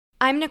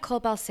I'm Nicole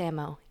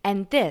Balsamo,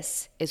 and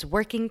this is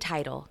Working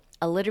Title,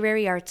 a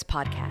literary arts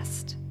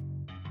podcast.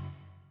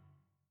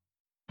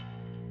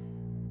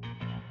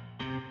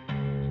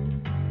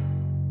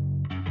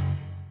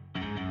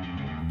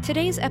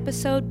 Today's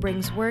episode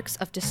brings works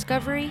of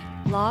discovery,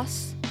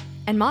 loss,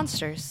 and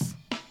monsters.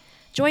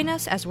 Join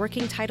us as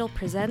Working Title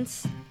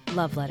presents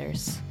Love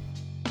Letters.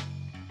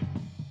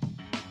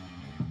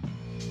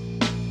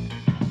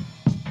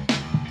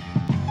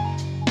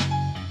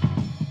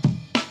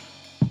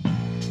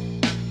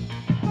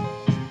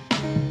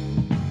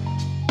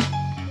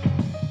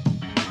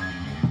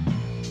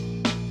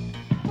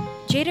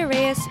 Jada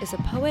Reyes is a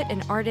poet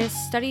and artist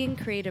studying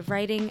creative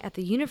writing at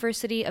the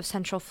University of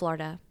Central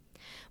Florida.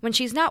 When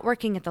she's not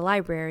working at the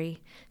library,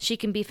 she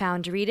can be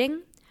found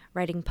reading,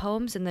 writing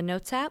poems in the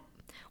Notes app,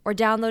 or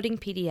downloading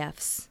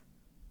PDFs.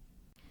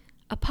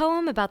 A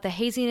poem about the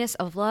haziness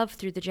of love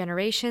through the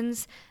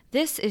generations,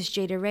 this is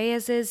Jada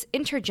Reyes's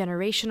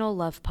intergenerational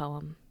love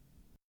poem.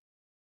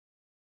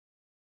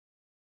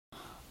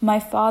 My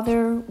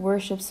father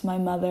worships my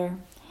mother.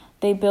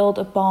 They build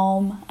a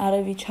balm out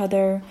of each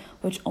other,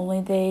 which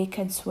only they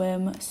can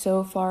swim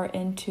so far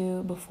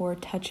into before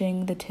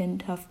touching the tin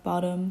tuff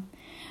bottom.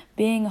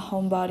 Being a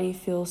homebody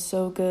feels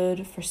so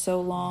good for so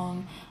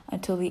long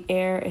until the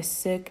air is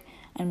sick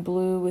and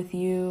blue with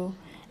you,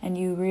 and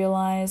you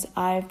realize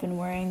I've been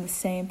wearing the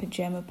same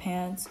pajama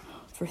pants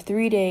for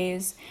 3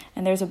 days,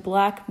 and there's a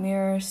black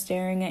mirror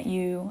staring at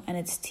you, and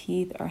its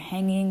teeth are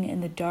hanging in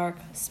the dark,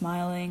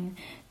 smiling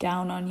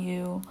down on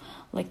you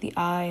like the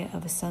eye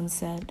of a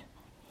sunset.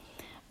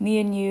 Me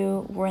and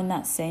you were in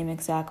that same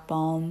exact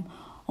balm,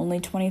 only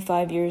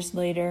 25 years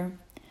later.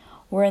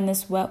 We're in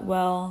this wet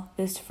well,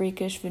 this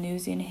freakish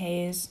Venusian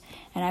haze,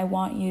 and I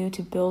want you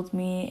to build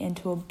me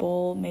into a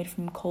bowl made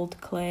from cold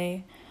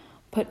clay.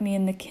 Put me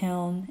in the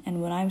kiln,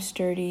 and when I'm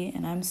sturdy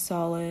and I'm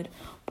solid,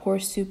 pour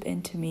soup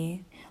into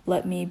me.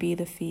 Let me be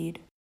the feed.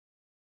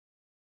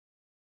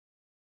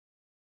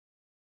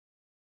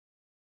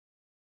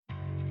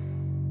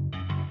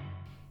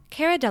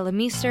 Cara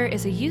Delamister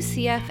is a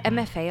UCF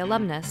MFA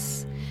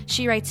alumnus.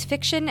 She writes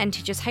fiction and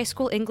teaches high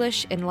school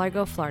English in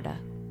Largo, Florida.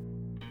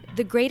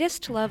 The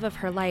greatest love of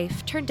her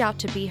life turned out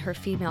to be her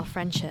female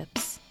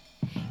friendships.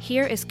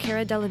 Here is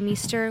Cara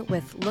Delamister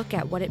with Look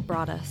at What It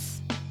Brought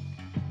Us.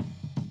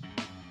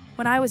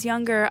 When I was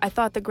younger, I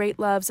thought the great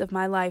loves of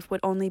my life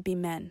would only be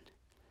men.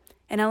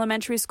 In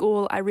elementary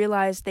school, I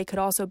realized they could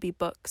also be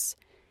books.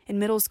 In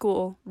middle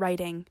school,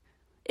 writing.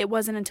 It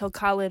wasn't until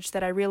college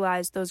that I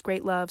realized those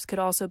great loves could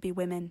also be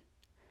women.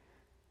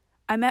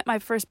 I met my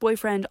first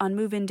boyfriend on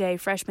move-in day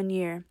freshman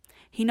year.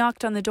 He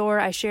knocked on the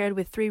door I shared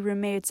with 3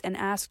 roommates and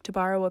asked to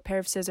borrow a pair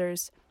of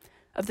scissors.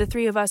 Of the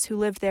 3 of us who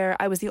lived there,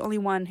 I was the only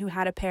one who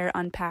had a pair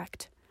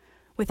unpacked.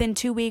 Within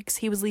 2 weeks,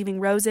 he was leaving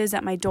roses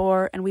at my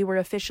door, and we were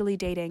officially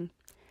dating.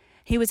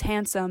 He was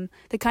handsome,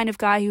 the kind of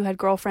guy who had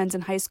girlfriends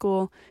in high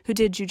school, who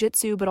did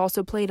jujitsu but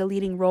also played a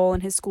leading role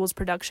in his school's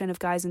production of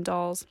Guys and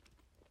Dolls.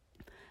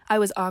 I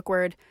was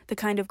awkward, the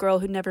kind of girl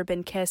who'd never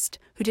been kissed,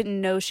 who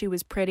didn't know she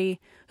was pretty,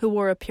 who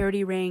wore a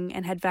purity ring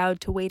and had vowed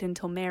to wait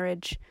until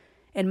marriage.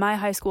 In my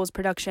high school's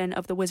production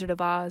of The Wizard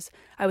of Oz,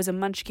 I was a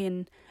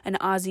munchkin, an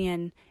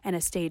Ozian, and a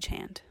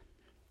stagehand.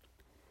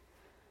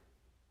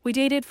 We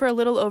dated for a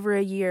little over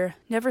a year,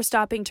 never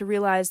stopping to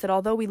realize that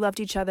although we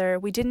loved each other,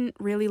 we didn't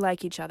really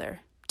like each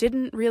other,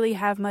 didn't really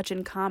have much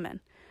in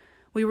common.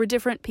 We were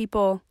different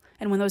people,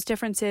 and when those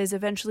differences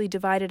eventually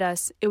divided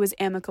us, it was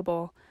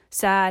amicable,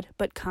 sad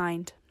but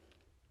kind.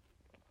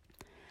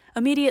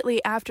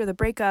 Immediately after the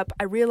breakup,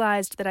 I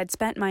realized that I'd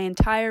spent my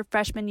entire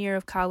freshman year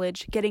of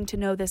college getting to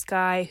know this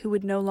guy who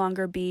would no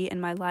longer be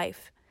in my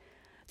life.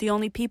 The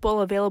only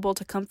people available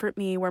to comfort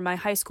me were my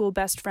high school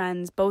best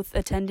friends, both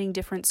attending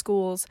different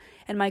schools,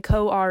 and my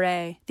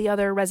co-RA, the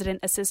other resident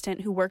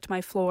assistant who worked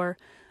my floor,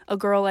 a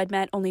girl I'd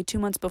met only 2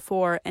 months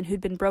before and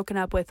who'd been broken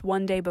up with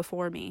 1 day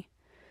before me.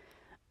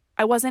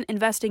 I wasn't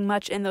investing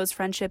much in those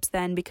friendships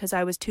then because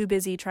I was too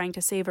busy trying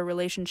to save a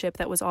relationship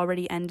that was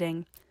already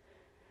ending.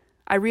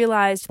 I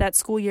realized that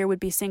school year would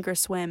be sink or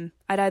swim.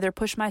 I'd either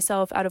push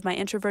myself out of my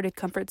introverted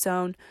comfort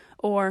zone,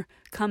 or,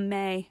 come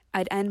May,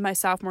 I'd end my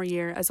sophomore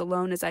year as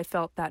alone as I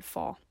felt that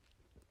fall.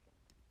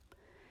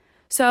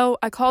 So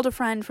I called a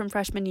friend from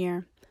freshman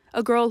year,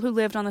 a girl who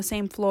lived on the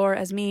same floor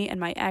as me and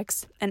my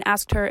ex, and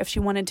asked her if she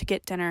wanted to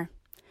get dinner.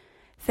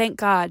 "Thank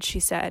God,"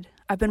 she said.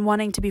 "I've been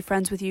wanting to be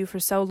friends with you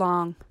for so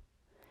long."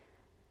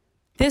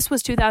 This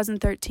was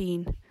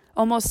 2013.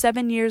 Almost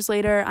 7 years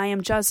later, I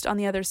am just on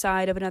the other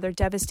side of another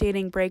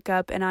devastating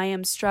breakup, and I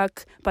am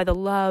struck by the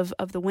love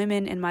of the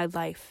women in my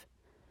life.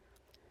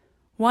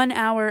 1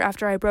 hour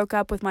after I broke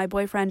up with my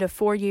boyfriend of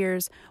 4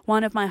 years,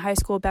 one of my high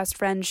school best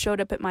friends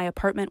showed up at my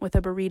apartment with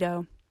a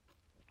burrito.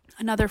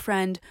 Another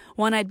friend,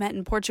 one I'd met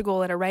in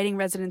Portugal at a writing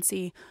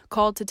residency,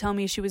 called to tell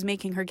me she was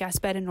making her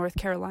guest bed in North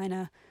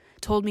Carolina,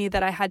 told me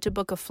that I had to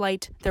book a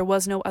flight, there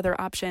was no other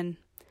option.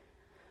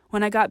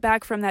 When I got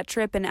back from that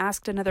trip and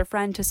asked another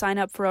friend to sign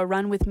up for a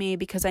run with me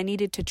because I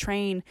needed to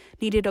train,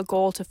 needed a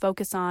goal to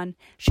focus on,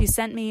 she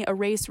sent me a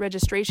race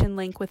registration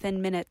link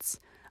within minutes.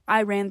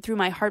 I ran through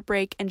my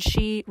heartbreak, and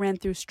she ran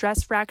through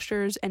stress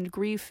fractures and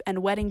grief and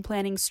wedding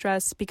planning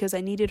stress because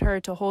I needed her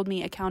to hold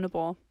me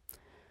accountable.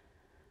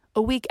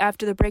 A week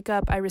after the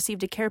breakup, I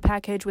received a care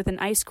package with an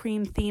ice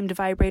cream-themed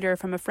vibrator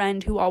from a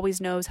friend who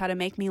always knows how to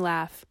make me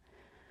laugh.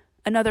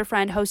 Another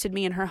friend hosted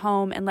me in her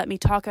home and let me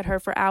talk at her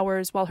for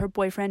hours while her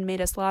boyfriend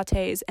made us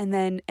lattes and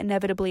then,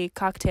 inevitably,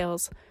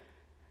 cocktails.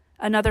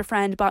 Another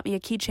friend bought me a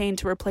keychain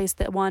to replace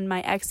the one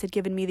my ex had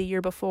given me the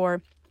year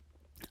before.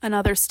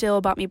 Another still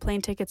bought me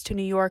plane tickets to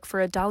New York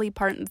for a Dolly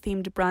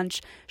Parton-themed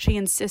brunch she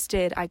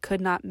insisted I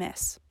could not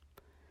miss.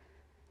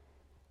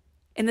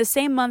 In the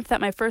same month that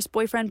my first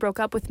boyfriend broke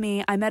up with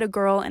me, I met a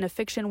girl in a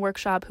fiction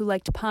workshop who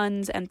liked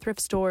puns and thrift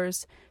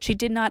stores. She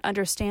did not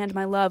understand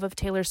my love of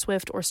Taylor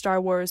Swift or Star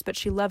Wars, but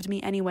she loved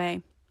me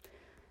anyway.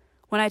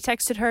 When I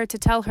texted her to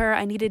tell her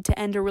I needed to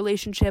end a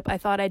relationship I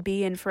thought I'd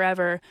be in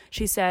forever,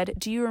 she said,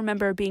 "Do you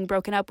remember being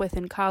broken up with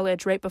in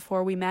college right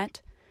before we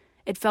met?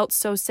 It felt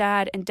so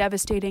sad and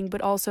devastating,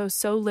 but also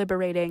so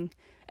liberating.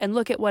 And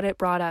look at what it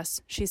brought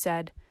us," she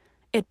said.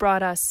 It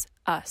brought us.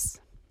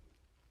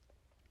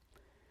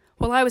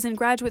 While I was in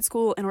graduate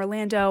school in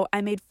Orlando,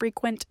 I made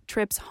frequent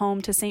trips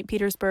home to St.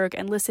 Petersburg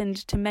and listened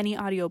to many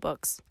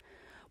audiobooks,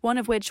 one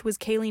of which was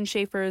Kayleen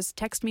Schaefer's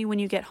Text Me When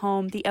You Get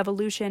Home, The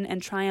Evolution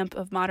and Triumph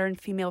of Modern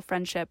Female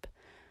Friendship.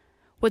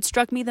 What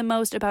struck me the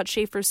most about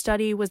Schaefer's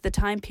study was the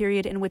time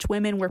period in which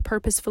women were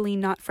purposefully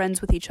not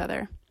friends with each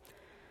other.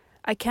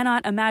 I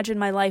cannot imagine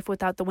my life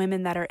without the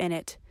women that are in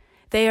it.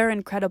 They are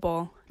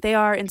incredible. They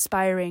are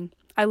inspiring.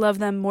 I love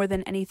them more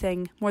than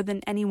anything, more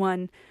than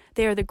anyone.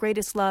 They are the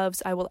greatest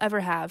loves I will ever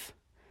have.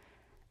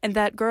 And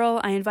that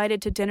girl I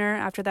invited to dinner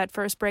after that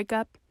first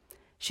breakup,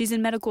 she's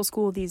in medical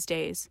school these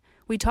days.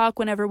 We talk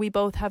whenever we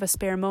both have a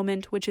spare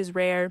moment, which is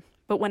rare,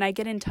 but when I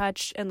get in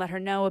touch and let her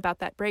know about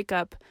that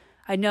breakup,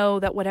 I know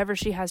that whatever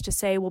she has to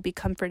say will be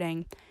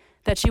comforting,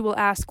 that she will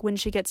ask when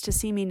she gets to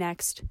see me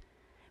next.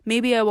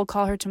 Maybe I will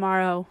call her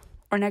tomorrow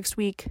or next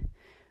week.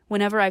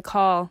 Whenever I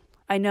call,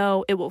 I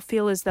know it will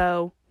feel as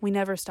though we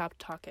never stopped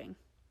talking.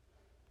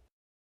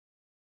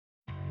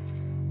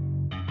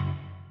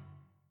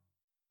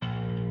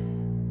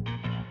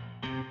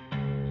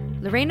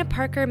 Lorena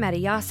Parker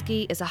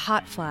Matiaski is a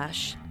hot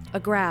flash, a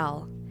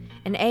growl,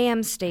 an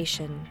AM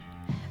station,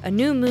 a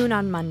new moon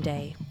on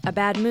Monday, a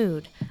bad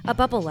mood, a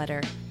bubble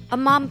letter, a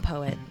mom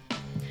poet,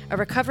 a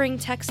recovering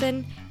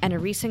Texan, and a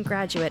recent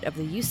graduate of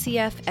the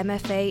UCF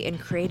MFA in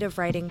Creative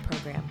Writing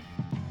program.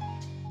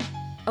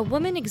 A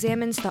woman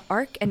examines the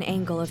arc and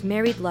angle of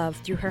married love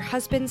through her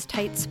husband's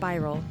tight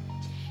spiral.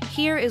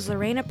 Here is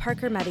Lorena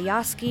Parker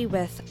Matiaski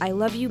with I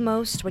Love You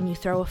Most When You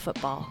Throw a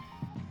Football.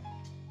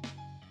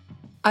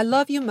 I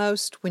love you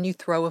most when you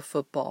throw a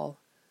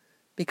football,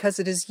 because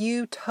it is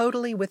you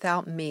totally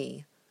without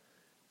me.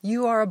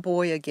 You are a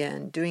boy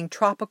again, doing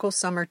tropical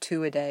summer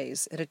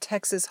two-a-days at a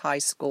Texas high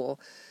school,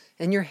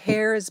 and your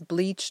hair is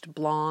bleached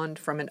blonde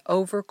from an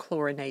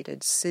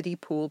over-chlorinated city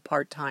pool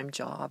part-time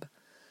job.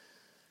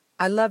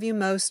 I love you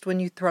most when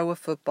you throw a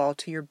football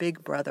to your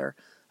big brother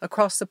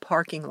across the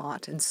parking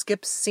lot and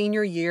skip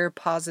senior year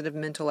positive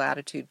mental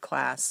attitude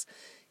class,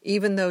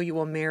 even though you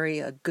will marry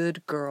a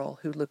good girl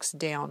who looks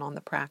down on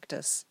the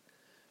practice.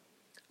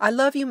 I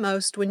love you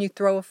most when you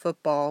throw a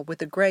football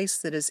with a grace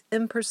that is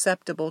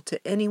imperceptible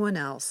to anyone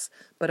else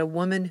but a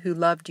woman who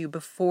loved you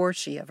before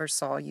she ever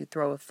saw you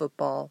throw a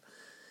football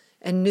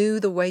and knew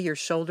the way your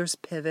shoulders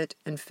pivot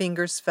and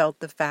fingers felt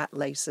the fat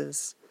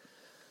laces.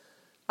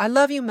 I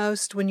love you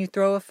most when you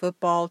throw a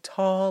football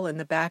tall in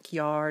the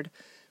backyard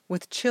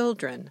with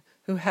children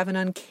who have an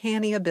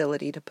uncanny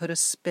ability to put a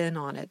spin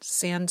on it,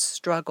 sans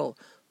struggle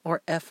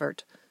or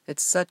effort at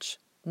such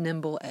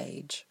nimble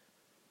age.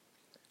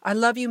 I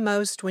love you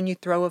most when you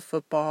throw a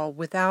football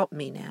without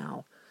me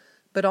now,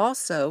 but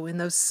also in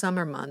those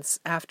summer months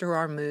after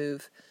our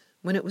move,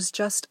 when it was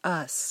just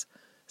us,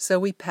 so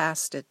we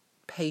passed it,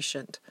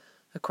 patient,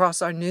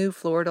 across our new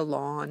Florida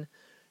lawn,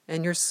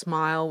 and your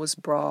smile was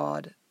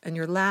broad, and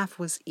your laugh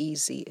was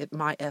easy at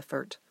my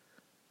effort.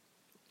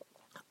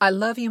 I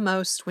love you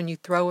most when you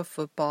throw a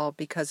football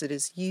because it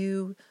is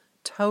you,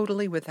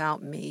 totally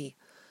without me,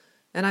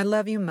 and I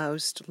love you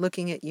most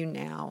looking at you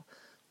now,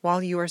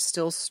 while you are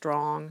still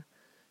strong,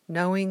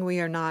 knowing we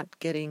are not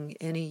getting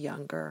any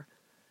younger.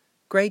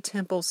 Gray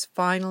temples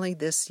finally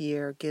this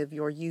year give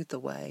your youth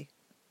away.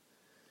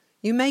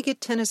 You may get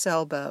tennis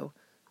elbow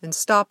and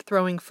stop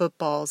throwing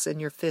footballs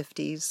in your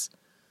 50s,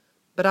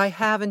 but I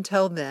have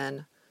until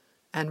then,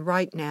 and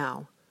right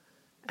now,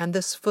 and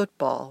this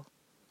football,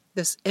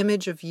 this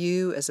image of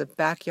you as a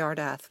backyard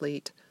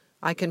athlete,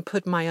 I can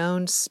put my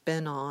own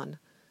spin on,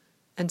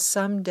 and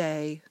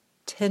someday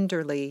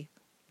tenderly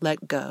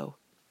let go.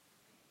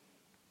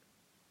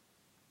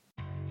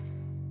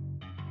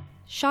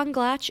 Sean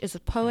Glatch is a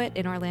poet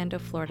in Orlando,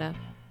 Florida.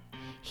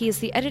 He is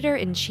the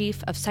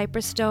editor-in-chief of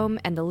Cypress Dome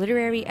and the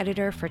literary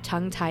editor for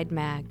Tongue-Tied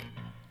Mag.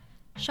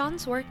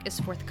 Sean's work is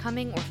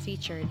forthcoming or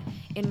featured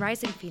in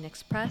Rising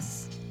Phoenix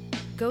Press,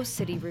 Ghost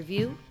City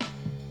Review,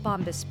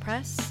 Bombas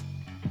Press,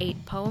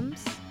 8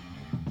 Poems,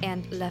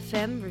 and La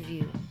Femme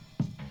Review.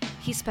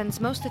 He spends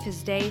most of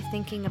his day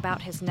thinking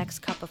about his next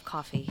cup of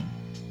coffee.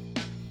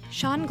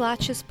 Sean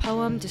Glatch's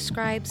poem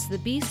describes the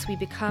beasts we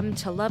become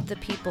to love the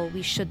people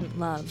we shouldn't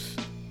love.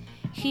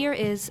 Here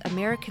is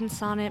American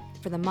Sonnet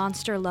for the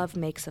monster love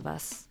makes of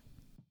us.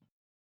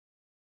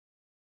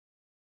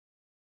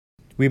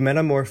 We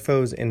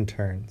metamorphose in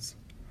turns.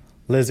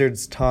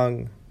 Lizard's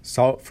tongue,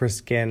 salt for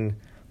skin,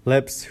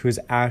 lips whose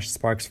ash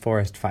sparks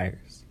forest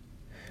fires.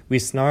 We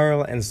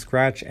snarl and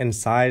scratch and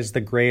size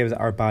the graves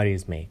our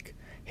bodies make.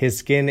 His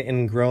skin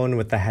ingrown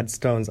with the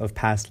headstones of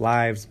past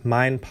lives,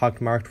 mine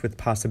pockmarked with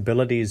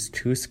possibilities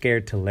too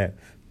scared to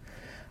live.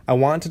 I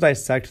want to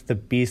dissect the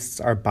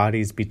beasts our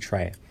bodies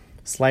betray,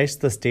 slice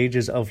the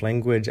stages of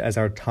language as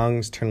our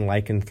tongues turn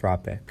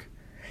lycanthropic.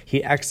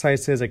 He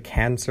excises a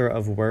cancer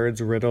of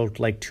words riddled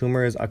like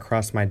tumors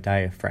across my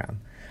diaphragm.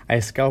 I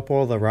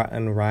scalpel the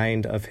rotten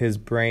rind of his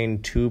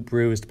brain too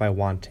bruised by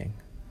wanting.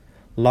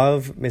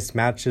 Love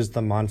mismatches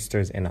the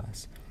monsters in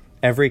us,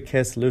 every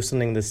kiss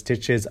loosening the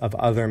stitches of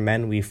other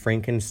men we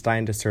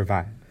Frankenstein to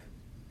survive.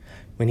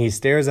 When he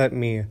stares at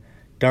me,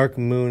 dark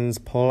moons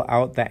pull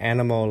out the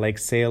animal like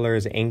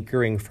sailors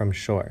anchoring from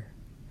shore.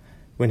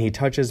 When he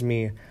touches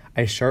me,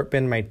 I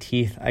sharpen my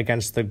teeth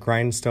against the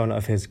grindstone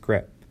of his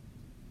grip.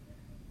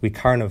 We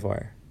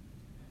carnivore.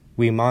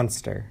 We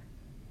monster.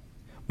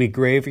 We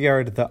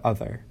graveyard the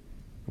other,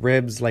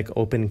 ribs like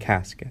open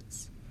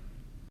caskets.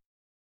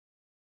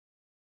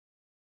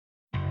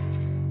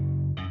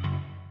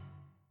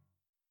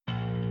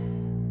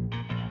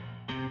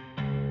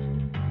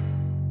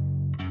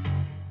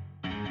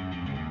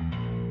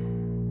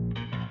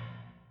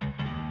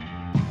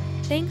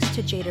 Thanks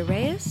to Jada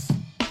Reyes,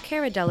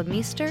 Cara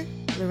Delameester,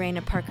 Lorena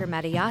Parker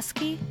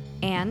Matiaski,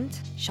 and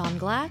Sean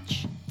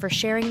Glatch for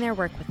sharing their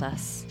work with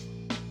us.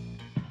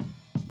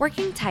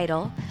 Working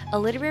Title, a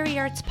literary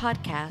arts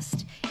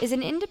podcast, is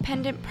an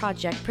independent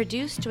project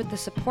produced with the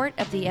support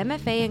of the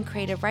MFA in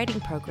Creative Writing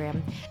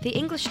program, the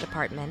English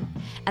Department,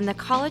 and the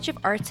College of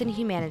Arts and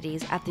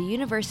Humanities at the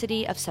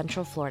University of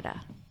Central Florida.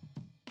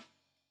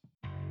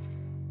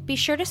 Be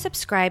sure to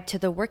subscribe to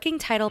the Working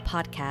Title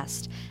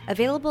podcast,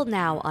 available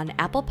now on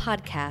Apple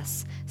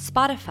Podcasts,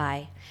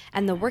 Spotify,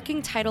 and the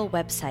Working Title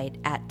website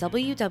at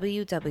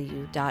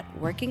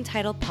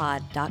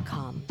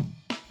www.workingtitlepod.com.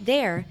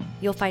 There,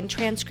 you'll find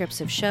transcripts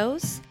of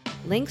shows,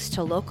 links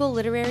to local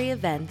literary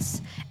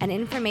events, and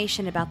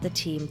information about the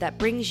team that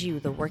brings you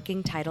the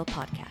Working Title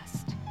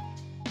podcast.